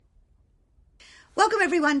Welcome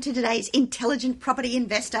everyone to today's Intelligent Property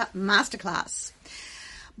Investor Masterclass.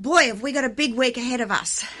 Boy, have we got a big week ahead of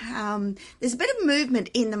us. There's a bit of movement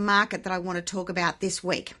in the market that I want to talk about this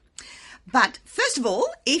week. But first of all,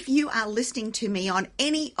 if you are listening to me on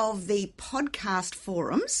any of the podcast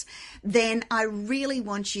forums, then I really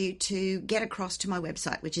want you to get across to my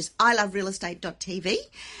website, which is iloverealestate.tv,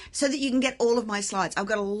 so that you can get all of my slides. I've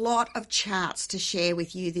got a lot of charts to share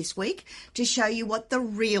with you this week to show you what the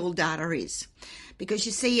real data is. Because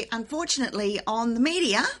you see, unfortunately, on the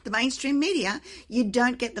media, the mainstream media, you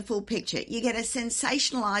don't get the full picture. You get a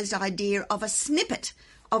sensationalized idea of a snippet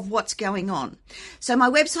of what's going on. So my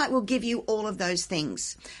website will give you all of those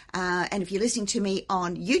things. And if you're listening to me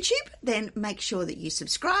on YouTube, then make sure that you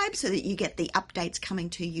subscribe so that you get the updates coming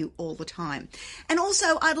to you all the time. And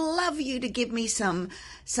also, I'd love you to give me some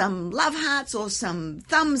love hearts or some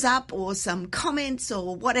thumbs up or some comments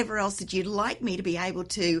or whatever else that you'd like me to be able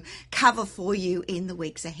to cover for you in the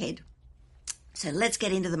weeks ahead. So let's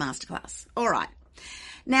get into the masterclass. All right.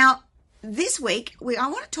 Now, this week,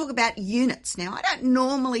 I want to talk about units. Now, I don't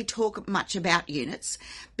normally talk much about units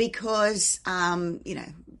because,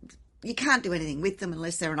 you can't do anything with them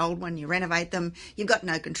unless they're an old one. You renovate them. You've got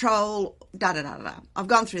no control, da-da-da-da-da. I've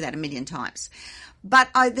gone through that a million times. But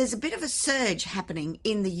there's a bit of a surge happening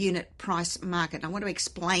in the unit price market. I want to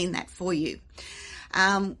explain that for you.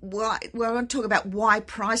 I want to talk about why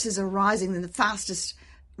prices are rising in the fastest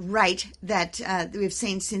rate that we've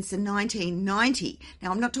seen since the 1990. Now,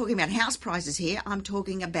 I'm not talking about house prices here. I'm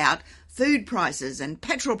talking about food prices and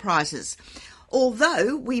petrol prices,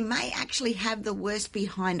 although we may actually have the worst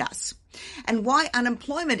behind us. And why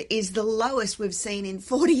unemployment is the lowest we've seen in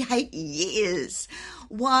 48 years,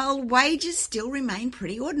 while wages still remain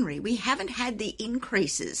pretty ordinary. We haven't had the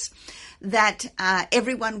increases that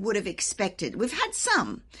everyone would have expected. We've had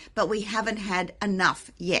some, but we haven't had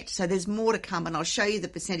enough yet. So there's more to come, and I'll show you the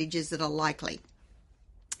percentages that are likely.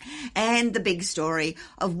 And the big story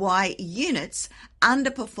of why units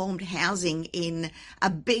underperformed housing in a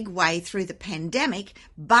big way through the pandemic,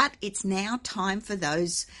 but it's now time for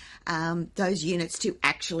those units to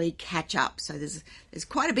actually catch up. So there's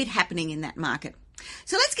quite a bit happening in that market.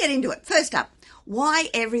 So let's get into it. First up, why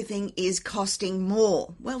everything is costing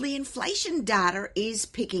more. Well, the inflation data is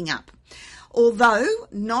picking up, although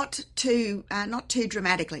not too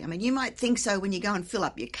dramatically. I mean, you might think so when you go and fill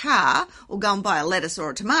up your car or go and buy a lettuce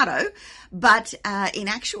or a tomato, but in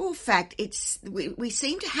actual fact, we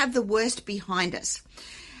seem to have the worst behind us.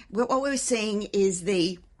 What we're seeing is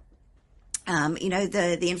the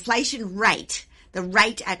inflation rate. The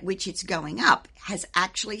rate at which it's going up has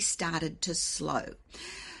actually started to slow.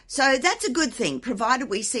 So that's a good thing, provided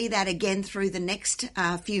we see that again through the next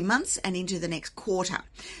few months and into the next quarter,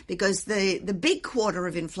 because the big quarter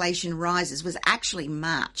of inflation rises was actually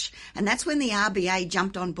March, and that's when the RBA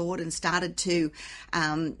jumped on board and started to,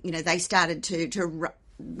 they started to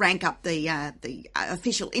rank up the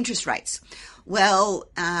official interest rates. Well,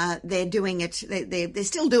 they're doing it. They're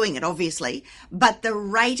still doing it, obviously, but the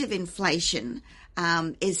rate of inflation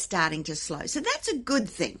is starting to slow. So that's a good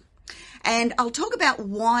thing. And I'll talk about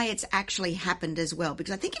why it's actually happened as well,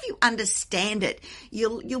 because I think if you understand it,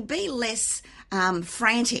 you'll be less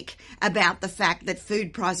frantic about the fact that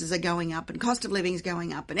food prices are going up and cost of living is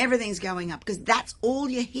going up and everything's going up, because that's all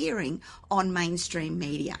you're hearing on mainstream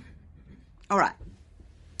media. All right.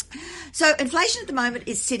 So inflation at the moment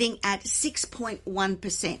is sitting at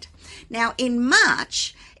 6.1%. Now, in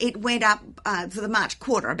March, it went up, for the March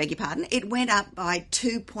quarter, I beg your pardon, it went up by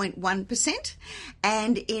 2.1%.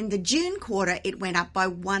 And in the June quarter, it went up by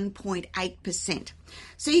 1.8%.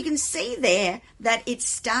 So you can see there that it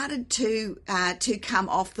started to come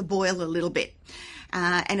off the boil a little bit.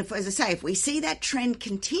 And if we see that trend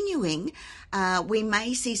continuing, we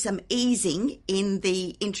may see some easing in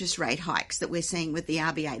the interest rate hikes that we're seeing with the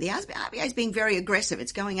RBA. The RBA is being very aggressive.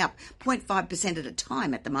 It's going up 0.5% at a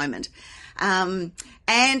time at the moment. And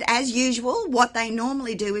as usual, what they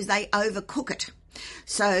normally do is they overcook it.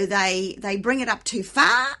 So they bring it up too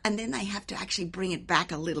far, and then they have to actually bring it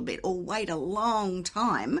back a little bit, or wait a long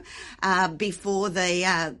time before they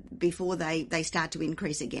start to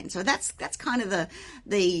increase again. So that's kind of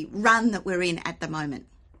the run that we're in at the moment.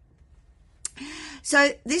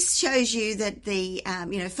 So this shows you that the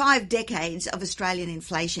 5 decades of Australian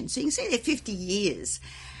inflation. So you can see they're 50 years.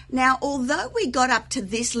 Now, although we got up to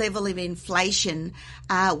this level of inflation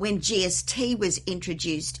when GST was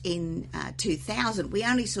introduced in 2000, we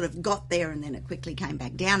only sort of got there and then it quickly came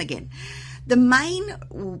back down again. The main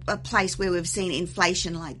place where we've seen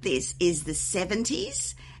inflation like this is the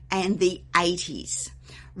 70s and the 80s.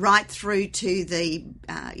 right through to the,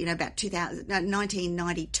 about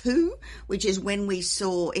 1992, which is when we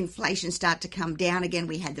saw inflation start to come down again.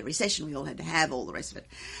 We had the recession we all had to have, all the rest of it.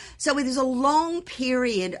 So there's a long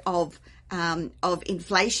period of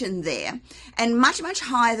inflation there, and much, much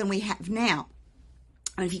higher than we have now.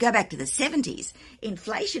 And if you go back to the 70s,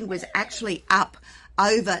 inflation was actually up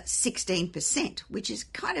over 16%, which is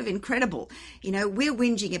kind of incredible. We're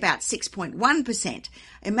whinging about 6.1%.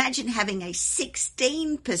 Imagine having a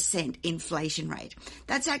 16% inflation rate.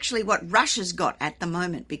 That's actually what Russia's got at the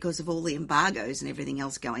moment because of all the embargoes and everything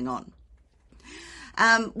else going on.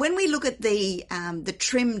 When we look at the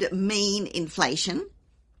trimmed mean inflation,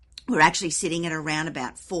 we're actually sitting at around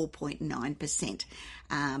about 4.9%.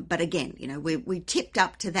 But again, we tipped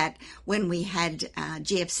up to that when we had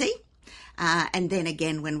GFC. And then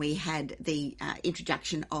again when we had the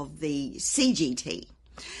introduction of the CGT.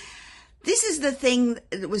 This is the thing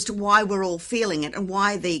as to why we're all feeling it and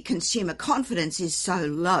why the consumer confidence is so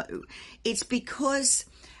low. It's because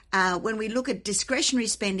when we look at discretionary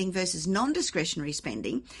spending versus non-discretionary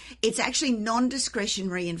spending, it's actually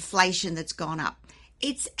non-discretionary inflation that's gone up.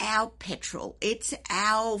 It's our petrol. It's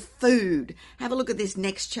our food. Have a look at this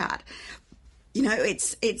next chart.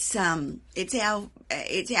 It's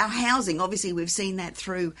our housing. Obviously, we've seen that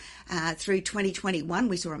through 2021.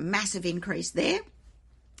 We saw a massive increase there.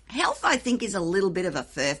 Health, I think, is a little bit of a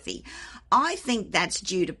furphy. I think that's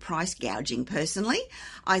due to price gouging, personally.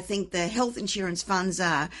 I think the health insurance funds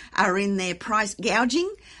are in their price gouging.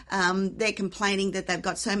 They're complaining that they've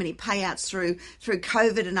got so many payouts through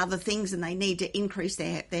COVID and other things, and they need to increase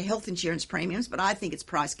their health insurance premiums, but I think it's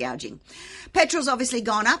price gouging. Petrol's obviously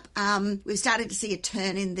gone up. We've started to see a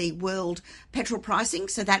turn in the world petrol pricing,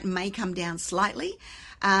 so that may come down slightly.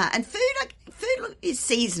 And food is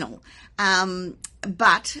seasonal.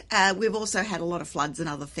 But we've also had a lot of floods and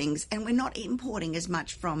other things, and we're not importing as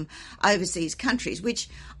much from overseas countries, which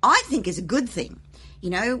I think is a good thing.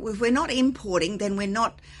 If we're not importing, then we're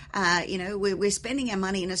not, we're spending our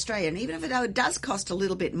money in Australia. And even if it does cost a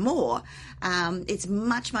little bit more, it's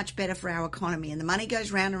much, much better for our economy. And the money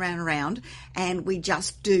goes round and round and round, and we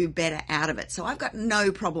just do better out of it. So I've got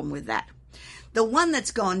no problem with that. The one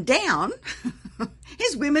that's gone down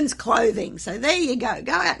is women's clothing. So there you go.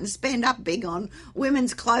 Go out and spend up big on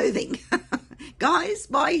women's clothing. Guys,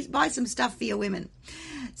 buy some stuff for your women.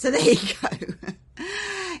 So there you go.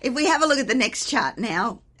 If we have a look at the next chart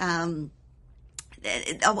now, I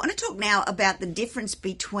want to talk now about the difference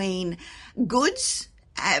between goods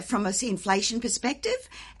from an inflation perspective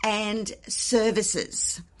and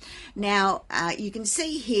services. Now, you can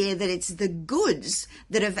see here that it's the goods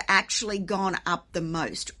that have actually gone up the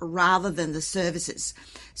most rather than the services.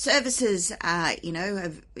 Services,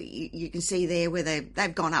 you can see there where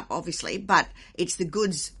they've gone up, obviously, but it's the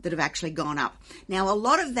goods that have actually gone up. Now, a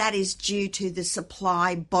lot of that is due to the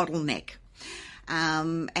supply bottleneck.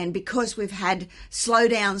 And because we've had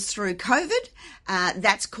slowdowns through COVID,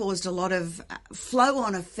 that's caused a lot of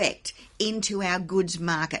flow-on effect into our goods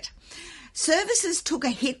market. Services took a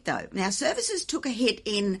hit, though. Now, services took a hit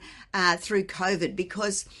through COVID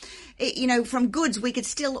because, from goods, we could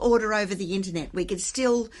still order over the internet. We could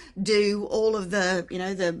still do all of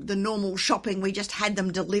the normal shopping. We just had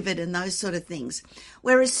them delivered and those sort of things.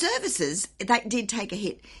 Whereas services, that did take a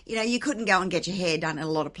hit. You couldn't go and get your hair done in a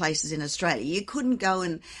lot of places in Australia. You couldn't go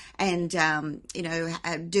and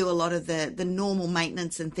do a lot of the normal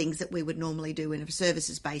maintenance and things that we would normally do in a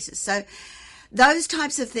services basis. So those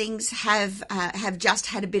types of things have just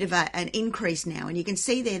had a bit of an increase now, and you can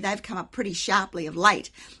see there they've come up pretty sharply of late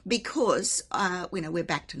because we're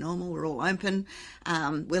back to normal, we're all open,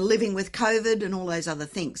 we're living with COVID and all those other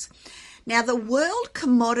things. Now, the world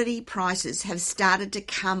commodity prices have started to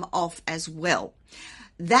come off as well.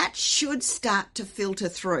 That should start to filter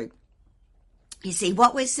through. You see,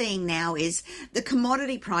 what we're seeing now is the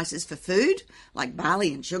commodity prices for food, like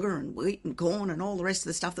barley and sugar and wheat and corn and all the rest of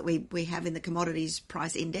the stuff that we have in the commodities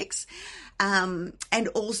price index, and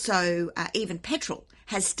also even petrol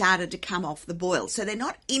has started to come off the boil. So they're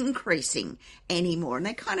not increasing anymore, and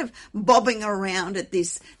they're kind of bobbing around at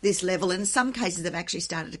this level. In some cases, they've actually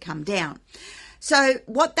started to come down. So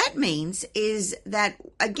what that means is that,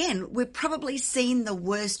 again, we've probably seen the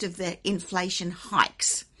worst of the inflation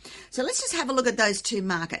hikes. So let's just have a look at those two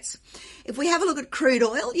markets. If we have a look at crude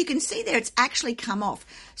oil, you can see there it's actually come off.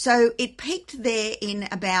 So it peaked there in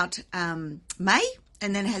about May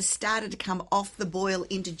and then has started to come off the boil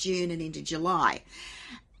into June and into July.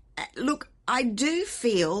 Look, I do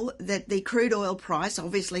feel that the crude oil price,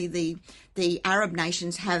 obviously the Arab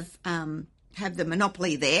nations have the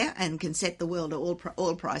monopoly there and can set the world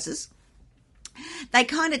oil prices. they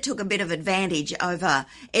kind of took a bit of advantage over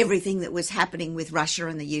everything that was happening with Russia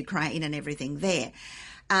and the Ukraine and everything there.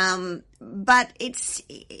 But it's,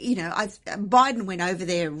 Biden went over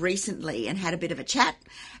there recently and had a bit of a chat.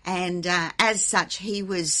 And as such, he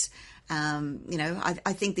was,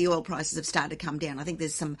 I think the oil prices have started to come down. I think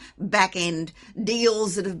there's some back end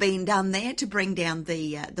deals that have been done there to bring down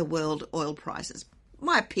the world oil prices.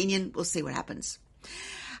 My opinion, we'll see what happens.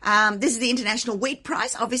 This is the international wheat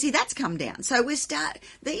price. Obviously, that's come down. So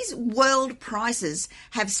these world prices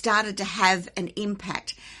have started to have an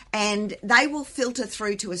impact, and they will filter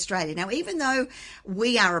through to Australia. Now, even though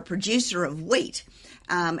we are a producer of wheat,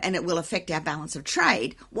 and it will affect our balance of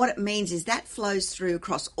trade, what it means is that flows through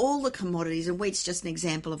across all the commodities, and wheat's just an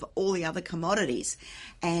example of all the other commodities.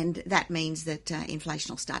 And that means that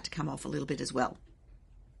inflation will start to come off a little bit as well.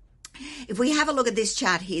 If we have a look at this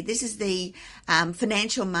chart here, this is the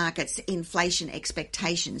financial markets inflation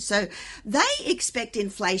expectations. So they expect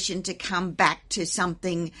inflation to come back to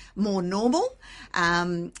something more normal.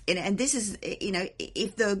 And this is,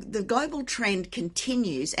 if the global trend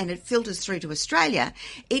continues and it filters through to Australia,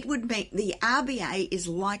 it would mean the RBA is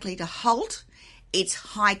likely to halt its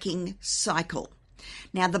hiking cycle.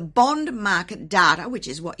 Now, the bond market data, which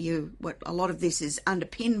is what a lot of this is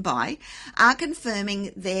underpinned by, are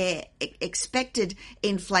confirming their expected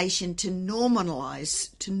inflation to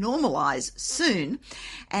normalise soon,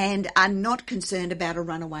 and are not concerned about a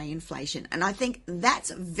runaway inflation. And I think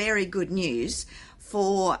that's very good news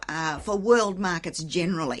for world markets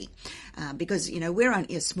generally, because we're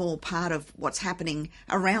only a small part of what's happening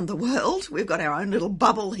around the world. We've got our own little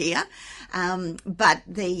bubble here, but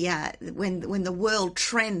when the world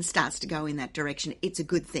trend starts to go in that direction, it's a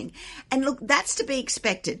good thing. And look, that's to be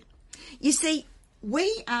expected. You see,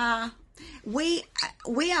 we are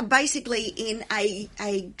basically in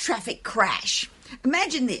a traffic crash.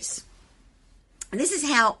 Imagine this. And this is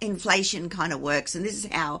how inflation kind of works, and this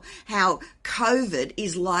is how COVID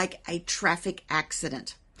is like a traffic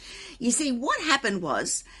accident. You see, what happened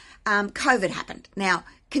was COVID happened. Now,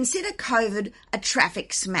 consider COVID a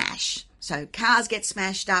traffic smash. So cars get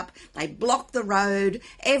smashed up, they block the road,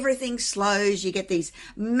 everything slows, you get these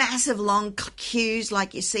massive long queues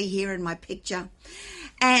like you see here in my picture.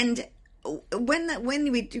 And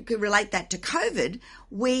when we could relate that to COVID,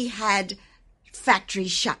 we had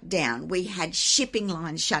factories shut down, we had shipping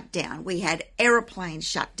lines shut down, we had aeroplanes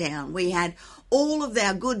shut down, we had all of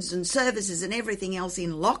our goods and services and everything else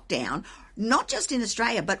in lockdown, not just in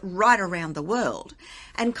Australia, but right around the world.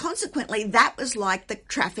 And consequently, that was like the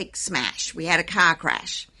traffic smash. We had a car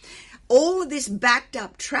crash. All of this backed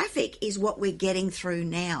up traffic is what we're getting through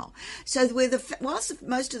now. So whilst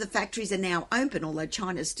most of the factories are now open, although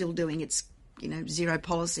China's still doing its zero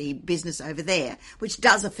policy business over there, which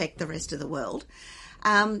does affect the rest of the world.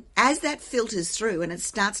 As that filters through and it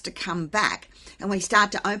starts to come back and we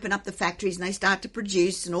start to open up the factories and they start to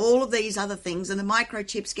produce and all of these other things and the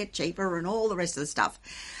microchips get cheaper and all the rest of the stuff,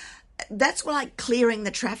 that's like clearing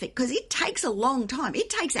the traffic, because it takes a long time. It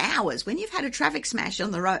takes hours. When you've had a traffic smash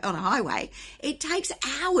on the road, on a highway, it takes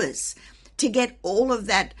hours to get all of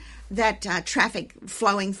that traffic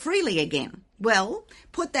flowing freely again. Well,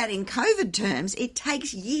 put that in COVID terms, it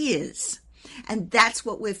takes years. And that's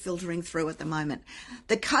what we're filtering through at the moment.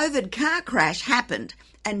 The COVID car crash happened,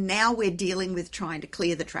 and now we're dealing with trying to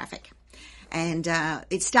clear the traffic. And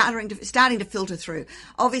it's starting to filter through.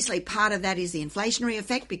 Obviously, part of that is the inflationary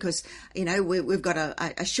effect, because we've got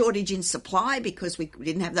a shortage in supply because we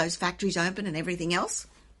didn't have those factories open and everything else.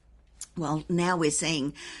 Well, now we're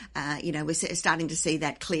seeing, we're starting to see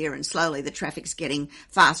that clear, and slowly the traffic's getting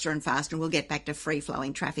faster and faster, and we'll get back to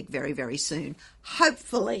free-flowing traffic very, very soon,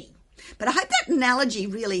 hopefully. But I hope that analogy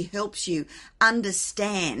really helps you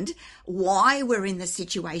understand why we're in the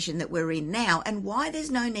situation that we're in now and why there's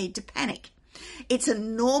no need to panic. It's a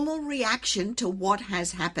normal reaction to what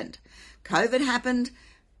has happened. COVID happened,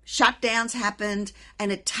 shutdowns happened,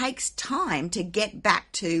 and it takes time to get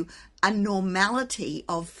back to a normality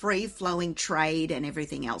of free-flowing trade and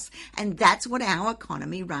everything else. And that's what our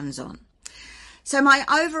economy runs on. So my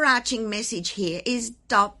overarching message here is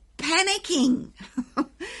stop panicking.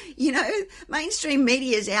 Mainstream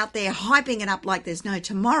media is out there hyping it up like there's no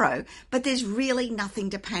tomorrow, but there's really nothing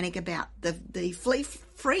to panic about. The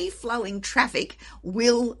free-flowing traffic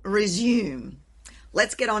will resume.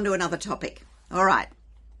 Let's get on to another topic. All right.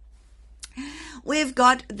 We've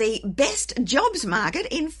got the best jobs market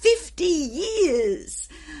in 50 years,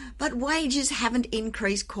 but wages haven't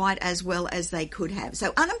increased quite as well as they could have.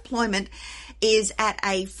 So unemployment is at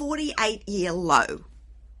a 48-year low,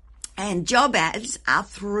 and job ads are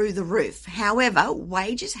through the roof. However,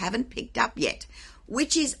 wages haven't picked up yet,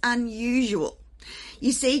 which is unusual.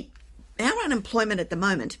 You see, our unemployment at the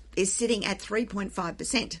moment is sitting at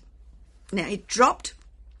 3.5%. Now, it dropped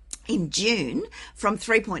in June from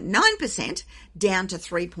 3.9% down to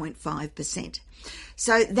 3.5%.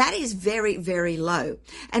 So that is very, very low.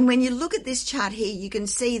 And when you look at this chart here, you can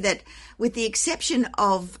see that with the exception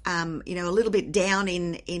of, a little bit down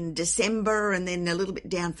in December and then a little bit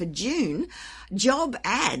down for June, job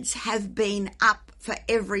ads have been up for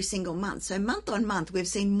every single month. So month on month, we've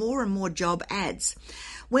seen more and more job ads.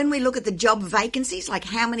 When we look at the job vacancies, like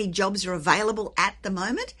how many jobs are available at the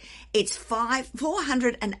moment, it's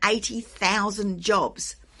 480,000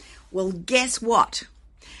 jobs. Well, guess what?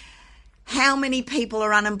 How many people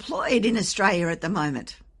are unemployed in Australia at the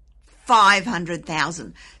moment?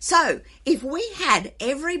 500,000. So if we had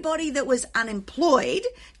everybody that was unemployed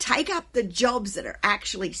take up the jobs that are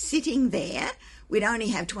actually sitting there, we'd only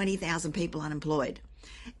have 20,000 people unemployed.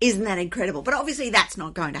 Isn't that incredible? But obviously that's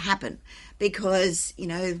not going to happen because,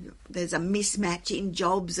 there's a mismatch in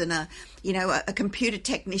jobs and a computer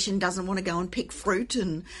technician doesn't want to go and pick fruit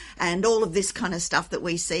and all of this kind of stuff that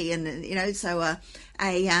we see. And, so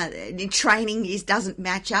training doesn't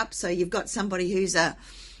match up. So you've got somebody who's a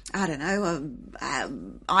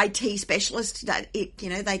IT specialist,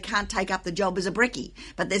 they can't take up the job as a brickie,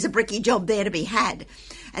 but there's a brickie job there to be had.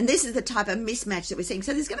 And this is the type of mismatch that we're seeing.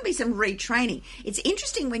 So there's going to be some retraining. It's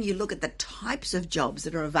interesting when you look at the types of jobs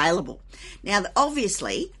that are available. Now,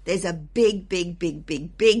 obviously, there's a big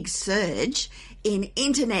surge in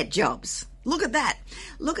internet jobs. Look at that.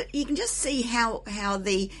 You can just see how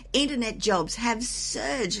the internet jobs have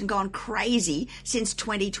surged and gone crazy since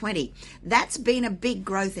 2020. That's been a big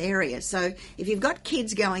growth area. So if you've got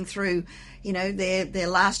kids going through, their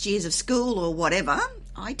last years of school or whatever,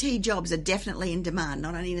 IT jobs are definitely in demand,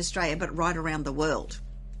 not only in Australia, but right around the world.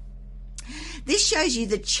 This shows you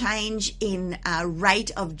the change in rate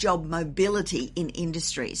of job mobility in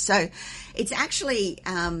industry. So it's actually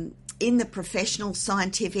in the professional,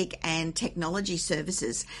 scientific and technology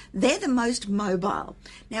services, they're the most mobile.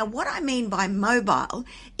 Now, what I mean by mobile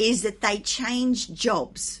is that they change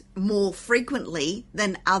jobs more frequently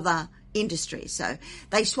than other industries. So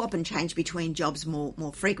they swap and change between jobs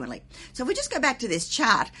more frequently. So if we just go back to this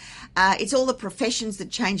chart, it's all the professions that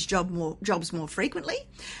change jobs more frequently.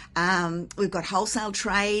 We've got wholesale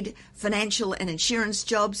trade, financial and insurance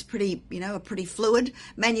jobs, are pretty fluid.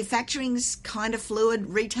 Manufacturing's kind of fluid.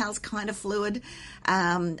 Retail's kind of fluid.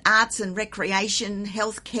 Arts and recreation,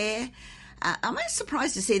 healthcare. I'm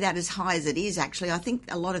surprised to see that as high as it is, actually. I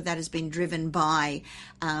think a lot of that has been driven by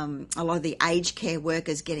a lot of the aged care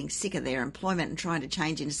workers getting sick of their employment and trying to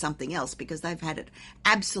change into something else because they've had it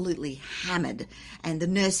absolutely hammered, and the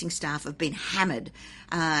nursing staff have been hammered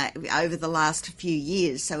over the last few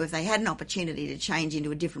years. So if they had an opportunity to change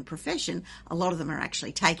into a different profession, a lot of them are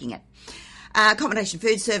actually taking it. Accommodation,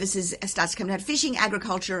 food services starts coming out. Fishing,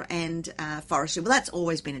 agriculture and forestry. Well, that's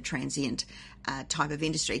always been a transient type of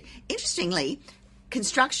industry. Interestingly,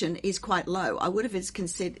 construction is quite low. I would have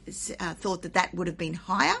thought that would have been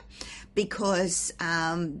higher because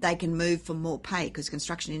they can move for more pay because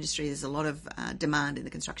construction industry, there's a lot of demand in the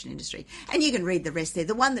construction industry. And you can read the rest there.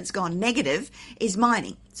 The one that's gone negative is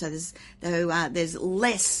mining. So there's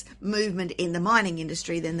less movement in the mining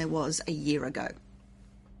industry than there was a year ago.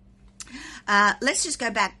 Let's just go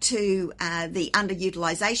back to the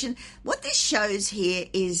underutilisation. What this shows here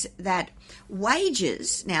is that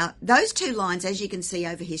wages, now those two lines, as you can see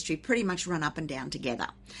over history, pretty much run up and down together.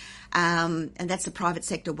 And that's the private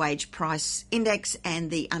sector wage price index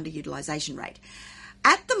and the underutilisation rate.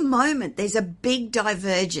 At the moment, there's a big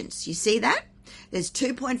divergence. You see that? There's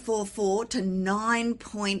 2.44 to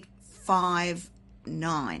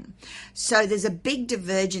 9.59. So there's a big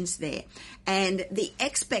divergence there. And the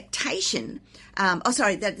expectation, that's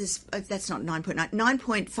not 9.9.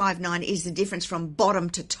 9.59 is the difference from bottom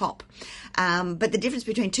to top. But the difference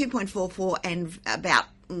between 2.44 and about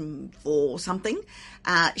 4 something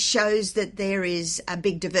shows that there is a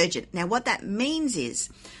big divergence. Now, what that means is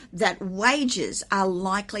that wages are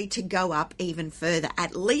likely to go up even further,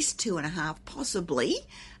 at least 2.5%, possibly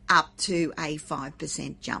up to a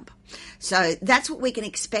 5% jump. So that's what we can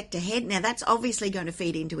expect ahead. Now, that's obviously going to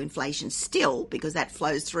feed into inflation still because that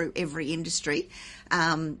flows through every industry.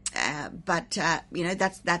 But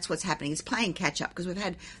that's what's happening. It's playing catch up because we've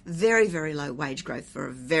had very, very low wage growth for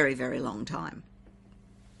a very, very long time.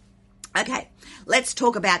 Okay, let's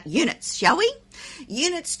talk about units, shall we?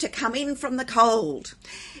 Units to come in from the cold.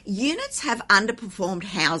 Units have underperformed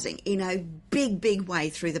housing in a big, big way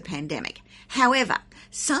through the pandemic. However,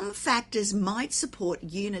 some factors might support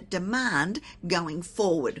unit demand going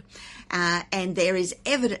forward, and there is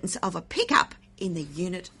evidence of a pickup in the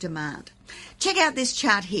unit demand. Check out this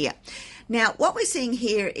chart here. Now, what we're seeing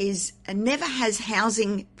here is never has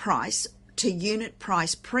housing price to unit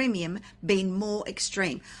price premium been more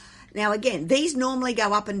extreme. Now, again, these normally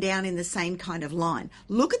go up and down in the same kind of line.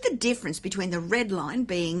 Look at the difference between the red line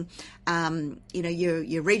being,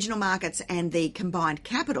 your regional markets and the combined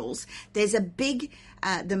capitals. There's a big,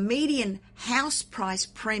 the median house price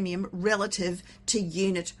premium relative to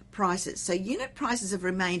unit prices. So unit prices have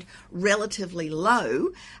remained relatively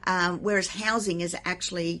low, whereas housing has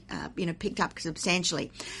actually, picked up substantially.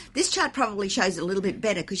 This chart probably shows it a little bit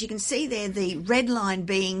better because you can see there the red line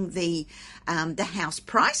being the house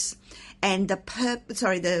price, and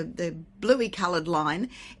the bluey coloured line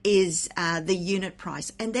is the unit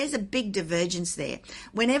price. And there's a big divergence there.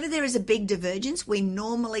 Whenever there is a big divergence, we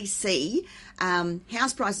normally see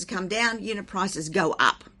house prices come down, unit prices go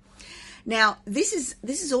up. Now, this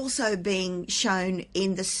is also being shown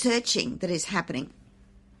in the searching that is happening.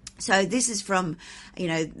 So this is from,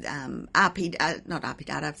 RP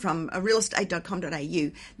data, from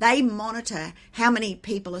realestate.com.au. They monitor how many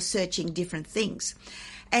people are searching different things.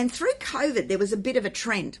 And through COVID, there was a bit of a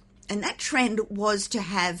trend. And that trend was to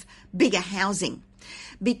have bigger housing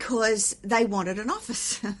because they wanted an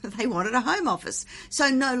office. They wanted a home office. So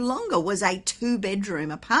no longer was a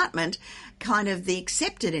 2-bedroom apartment kind of the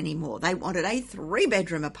accepted anymore. They wanted a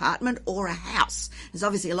 3-bedroom apartment or a house. There's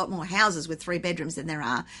obviously a lot more houses with 3 bedrooms than there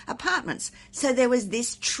are apartments. So there was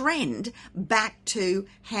this trend back to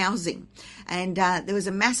housing. And there was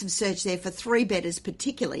a massive search there for 3-bedders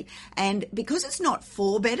particularly. And because it's not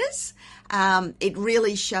 4-bedders, it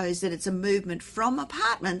really shows that it's a movement from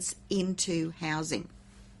apartments into housing.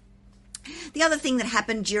 The other thing that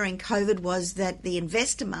happened during COVID was that the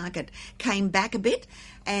investor market came back a bit,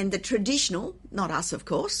 and the traditional, not us of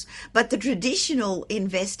course, but the traditional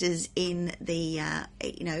investors in the,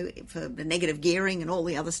 for the negative gearing and all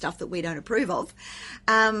the other stuff that we don't approve of,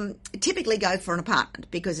 typically go for an apartment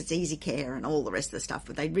because it's easy care and all the rest of the stuff,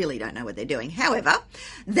 but they really don't know what they're doing. However,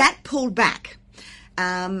 that pulled back.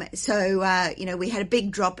 We had a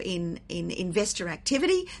big drop in investor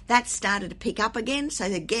activity. That started to pick up again. So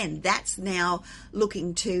again, that's now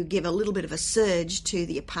looking to give a little bit of a surge to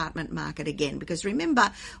the apartment market again. Because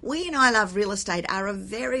remember, we in I Love Real Estate are a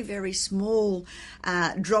very, very small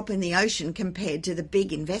drop in the ocean compared to the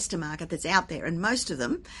big investor market that's out there. And most of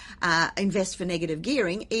them invest for negative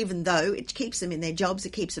gearing, even though it keeps them in their jobs,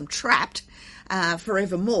 it keeps them trapped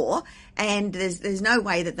forevermore, and there's no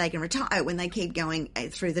way that they can retire when they keep going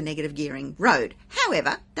through the negative gearing road.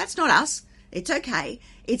 However, that's not us. It's okay.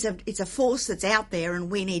 It's a force that's out there, and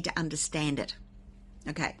we need to understand it.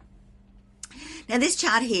 Okay. Now, this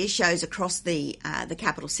chart here shows across the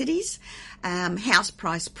capital cities, house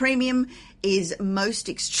price premium is most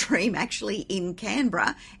extreme actually in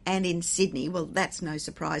Canberra and in Sydney. Well, that's no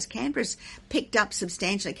surprise. Canberra's picked up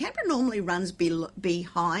substantially. Canberra normally runs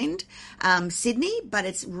behind Sydney, but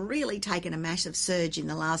it's really taken a massive surge in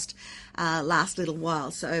the last little while.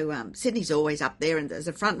 So Sydney's always up there and as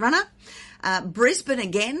a front runner. Brisbane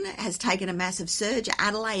again has taken a massive surge.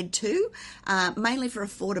 Adelaide too, mainly for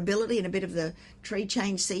affordability and a bit of the tree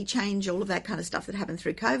change, sea change, all of that kind of stuff that happened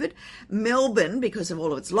through COVID. Melbourne, because of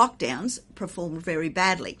all of its lockdowns, performed very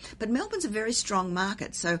badly. But Melbourne's a very strong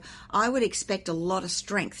market, so I would expect a lot of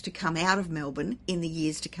strength to come out of Melbourne in the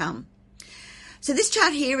years to come. So this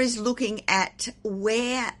chart here is looking at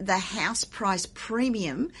where the house price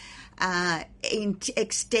premium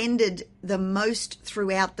extended the most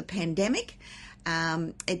throughout the pandemic.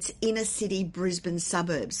 It's inner city Brisbane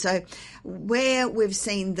suburbs. So where we've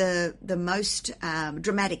seen the most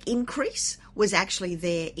dramatic increase was actually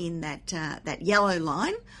there in that yellow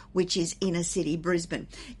line, which is inner city Brisbane.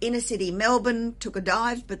 Inner city Melbourne took a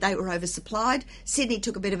dive, but they were oversupplied. Sydney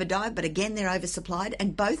took a bit of a dive, but again, they're oversupplied.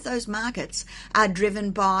 And both those markets are driven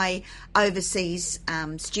by overseas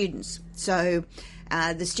students. So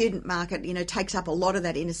the student market, takes up a lot of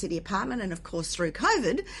that inner city apartment. And of course, through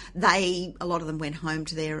COVID, a lot of them went home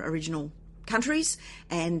to their original countries,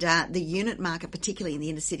 and the unit market, particularly in the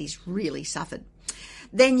inner cities, really suffered.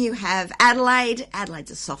 Then you have Adelaide.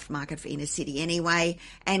 Adelaide's a soft market for inner city anyway.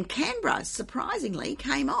 And Canberra, surprisingly,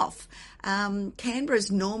 came off.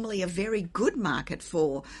 Canberra's normally a very good market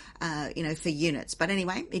for units. But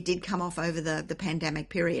anyway, it did come off over the pandemic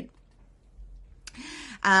period.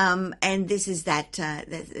 And this is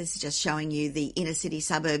this is just showing you the inner city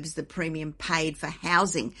suburbs. The premium paid for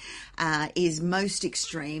housing is most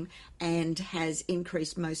extreme and has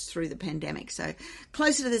increased most through the pandemic. So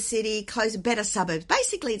closer to the city, better suburbs.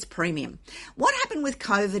 Basically, it's premium. What happened with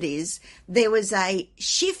COVID is there was a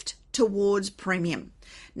shift towards premium.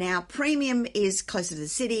 Now, premium is closer to the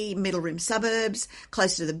city, middle rim suburbs,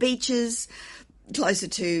 closer to the beaches, closer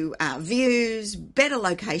to views, better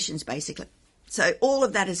locations, basically. So all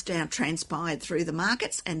of that has now transpired through the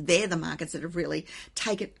markets, and they're the markets that have really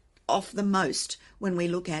taken off the most when we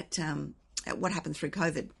look at what happened through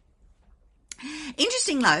COVID.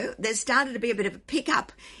 Interesting though, there's started to be a bit of a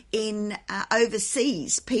pickup in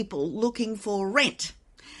overseas people looking for rent.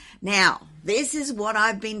 Now, this is what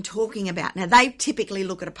I've been talking about. Now, they typically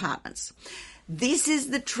look at apartments. This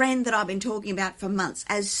is the trend that I've been talking about for months.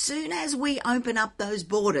 As soon as we open up those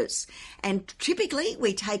borders, and typically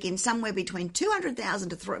we take in somewhere between 200,000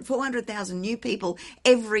 to 400,000 new people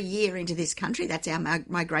every year into this country. That's our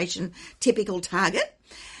migration typical target.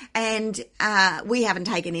 And we haven't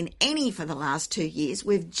taken in any for the last 2 years.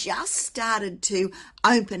 We've just started to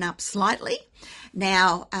open up slightly.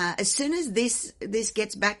 Now, as soon as this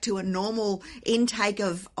gets back to a normal intake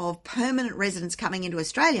of permanent residents coming into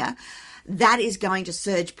Australia, that is going to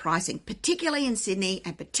surge pricing, particularly in Sydney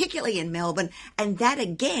and particularly in Melbourne. And that,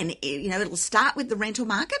 again, it'll start with the rental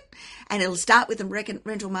market, and it'll start with the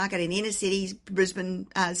rental market in inner cities, Brisbane,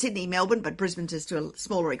 Sydney, Melbourne, but Brisbane just to a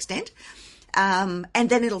smaller extent. And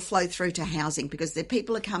then it'll flow through to housing, because the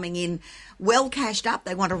people are coming in well cashed up.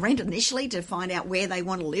 They want to rent initially to find out where they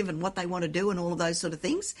want to live and what they want to do and all of those sort of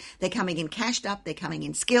things. They're coming in cashed up. They're coming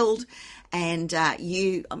in skilled. And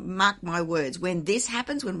you mark my words, when this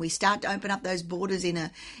happens, when we start to open up those borders in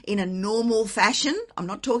a normal fashion, I'm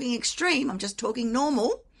not talking extreme, I'm just talking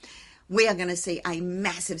normal, we are going to see a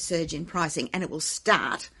massive surge in pricing, and it will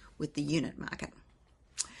start with the unit market.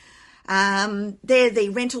 They're the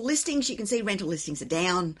rental listings. You can see rental listings are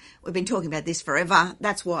down. We've been talking about this forever.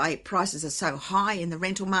 That's why prices are so high in the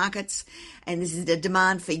rental markets. And this is the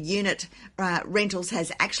demand for unit rentals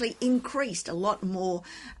has actually increased a lot more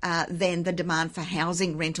than the demand for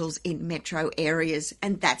housing rentals in metro areas.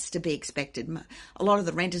 And that's to be expected. A lot of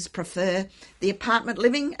the renters prefer the apartment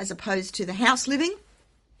living as opposed to the house living,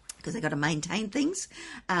 because they've got to maintain things.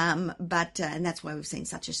 And that's why we've seen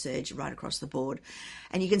such a surge right across the board.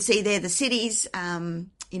 And you can see there the cities, the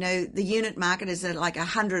unit market is at like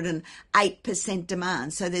 108%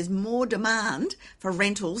 demand. So there's more demand for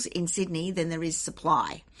rentals in Sydney than there is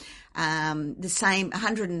supply. The same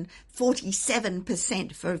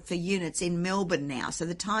 147% for units in Melbourne now. So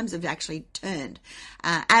the times have actually turned.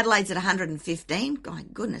 Adelaide's at 115. My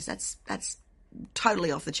goodness, that's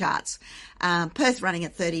totally off the charts. Perth running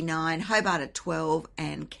at 39, Hobart at 12,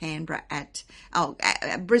 and Canberra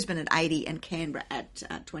Brisbane at 80, and Canberra at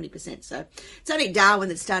 20%. So it's only Darwin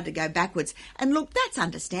that started to go backwards. And look, that's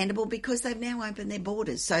understandable because they've now opened their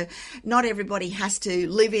borders. So not everybody has to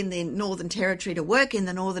live in the Northern Territory to work in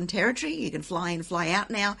the Northern Territory. You can fly in, fly out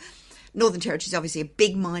now. Northern Territory is obviously a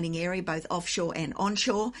big mining area, both offshore and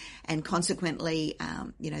onshore, and consequently,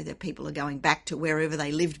 the people are going back to wherever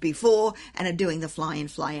they lived before and are doing the fly-in,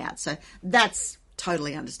 fly-out. So that's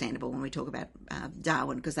totally understandable when we talk about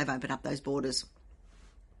Darwin, because they've opened up those borders.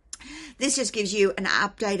 This just gives you an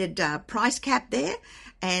updated price cap there,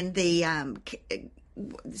 and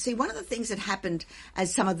see, one of the things that happened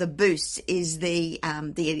as some of the boosts is the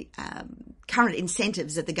current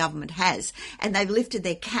incentives that the government has, and they've lifted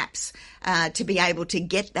their caps to be able to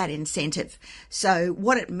get that incentive. So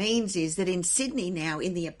what it means is that in Sydney now,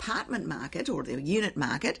 in the apartment market or the unit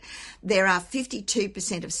market, there are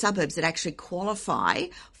 52% of suburbs that actually qualify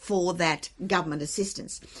for that government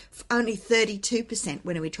assistance. Only 32%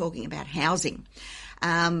 when we're talking about housing.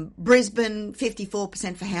 Brisbane,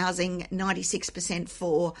 54% for housing, 96%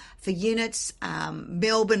 for units.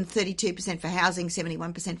 Melbourne, 32% for housing,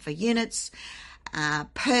 71% for units.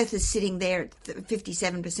 Perth is sitting there at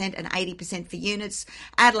 57% and 80% for units.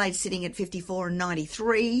 Adelaide's sitting at 54 and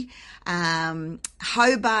 93.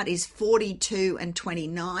 Hobart is 42 and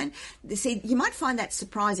 29. See, you might find that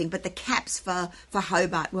surprising, but the caps for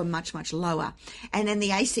Hobart were much, much lower. And then the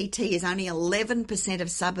ACT is only 11% of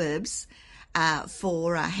suburbs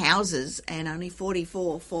for houses, and only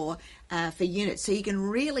 44 for units. So you can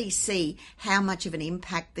really see how much of an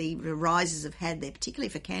impact the rises have had there, particularly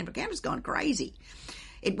for Canberra. Canberra's gone crazy.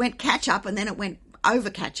 It went catch up, and then it went over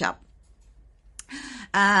catch up.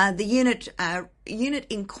 The unit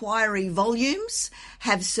inquiry volumes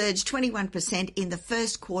have surged 21% in the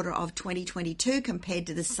first quarter of 2022 compared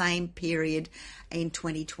to the same period in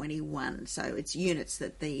 2021. So it's units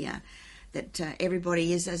that that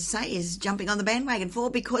everybody is, as I say, is jumping on the bandwagon for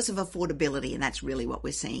because of affordability, and that's really what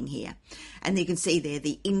we're seeing here. And you can see there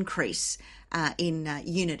the increase in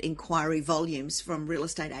unit inquiry volumes from real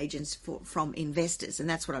estate agents from investors, and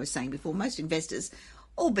that's what I was saying before. Most investors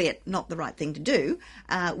albeit not the right thing to do,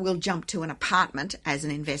 will jump to an apartment as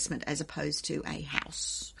an investment as opposed to a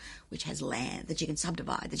house, which has land that you can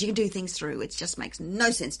subdivide, that you can do things through. It just makes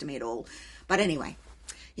no sense to me at all. But anyway,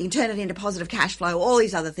 you can turn it into positive cash flow, all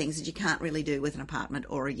these other things that you can't really do with an apartment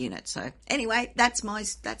or a unit. So anyway, that's my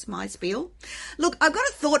spiel. Look, I've got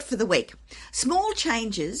a thought for the week. Small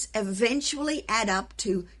changes eventually add up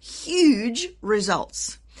to huge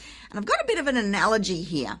results. And I've got a bit of an analogy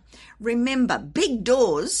here. Remember, big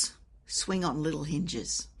doors swing on little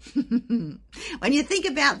hinges. When you think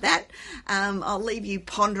about that, I'll leave you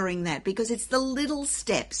pondering that, because it's the little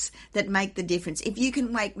steps that make the difference. If you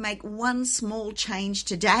can make one small change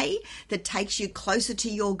today that takes you closer to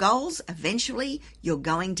your goals, eventually you're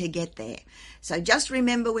going to get there. So just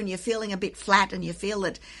remember, when you're feeling a bit flat and you feel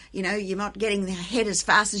that, you're not getting ahead as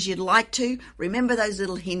fast as you'd like to, remember those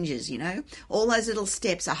little hinges, all those little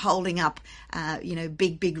steps are holding up,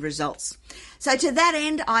 big results. So to that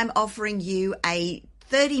end, I'm offering you a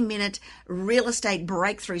 30-minute real estate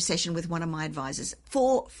breakthrough session with one of my advisors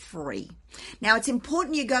for free. Now, it's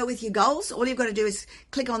important you go with your goals. All you've got to do is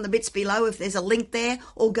click on the bits below if there's a link there,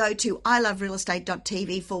 or go to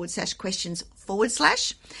iloverealestate.tv/questions/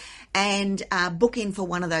 and book in for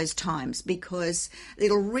one of those times, because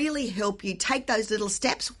it'll really help you take those little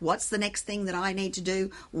steps. What's the next thing that I need to do?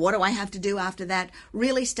 What do I have to do after that?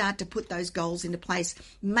 Really start to put those goals into place.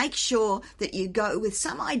 Make sure that you go with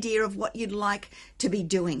some idea of what you'd like to be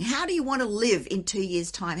doing. How do you want to live in 2 years'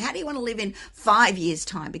 time? How do you want to live in 5 years'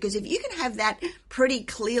 time? Because if you can have that pretty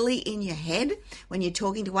clearly in your head when you're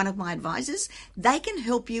talking to one of my advisors, they can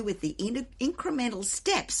help you with the incremental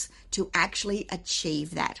steps to actually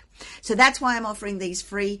achieve that. So that's why I'm offering these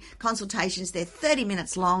free consultations. They're 30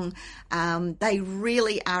 minutes long. They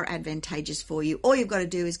really are advantageous for you. All you've got to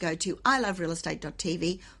do is go to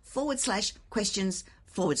iloverealestate.tv/questions/.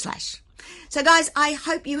 So guys, I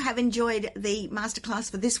hope you have enjoyed the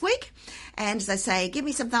masterclass for this week. And as I say, give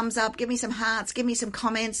me some thumbs up, give me some hearts, give me some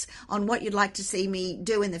comments on what you'd like to see me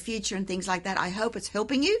do in the future and things like that. I hope it's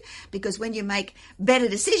helping you, because when you make better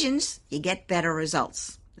decisions, you get better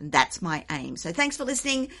results. And that's my aim. So thanks for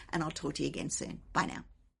listening, and I'll talk to you again soon. Bye now.